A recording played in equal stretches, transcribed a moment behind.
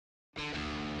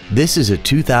This is a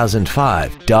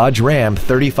 2005 Dodge Ram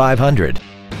 3500.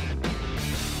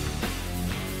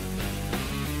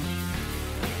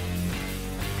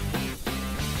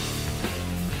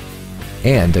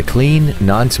 And a clean,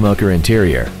 non-smoker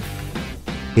interior.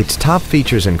 Its top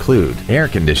features include air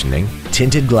conditioning,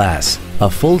 tinted glass, a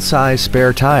full-size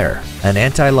spare tire, an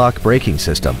anti-lock braking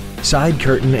system, side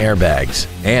curtain airbags,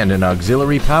 and an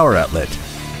auxiliary power outlet.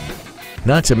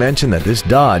 Not to mention that this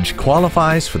Dodge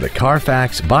qualifies for the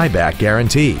Carfax buyback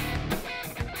guarantee.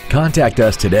 Contact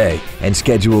us today and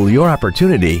schedule your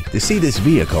opportunity to see this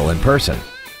vehicle in person.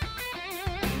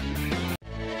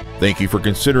 Thank you for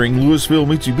considering Lewisville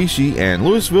Mitsubishi and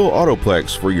Lewisville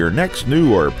Autoplex for your next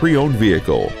new or pre-owned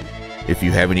vehicle. If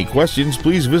you have any questions,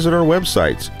 please visit our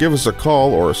websites, give us a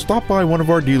call, or stop by one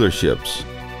of our dealerships.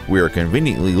 We are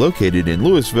conveniently located in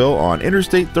Lewisville on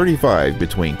Interstate 35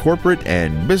 between Corporate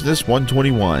and Business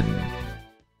 121.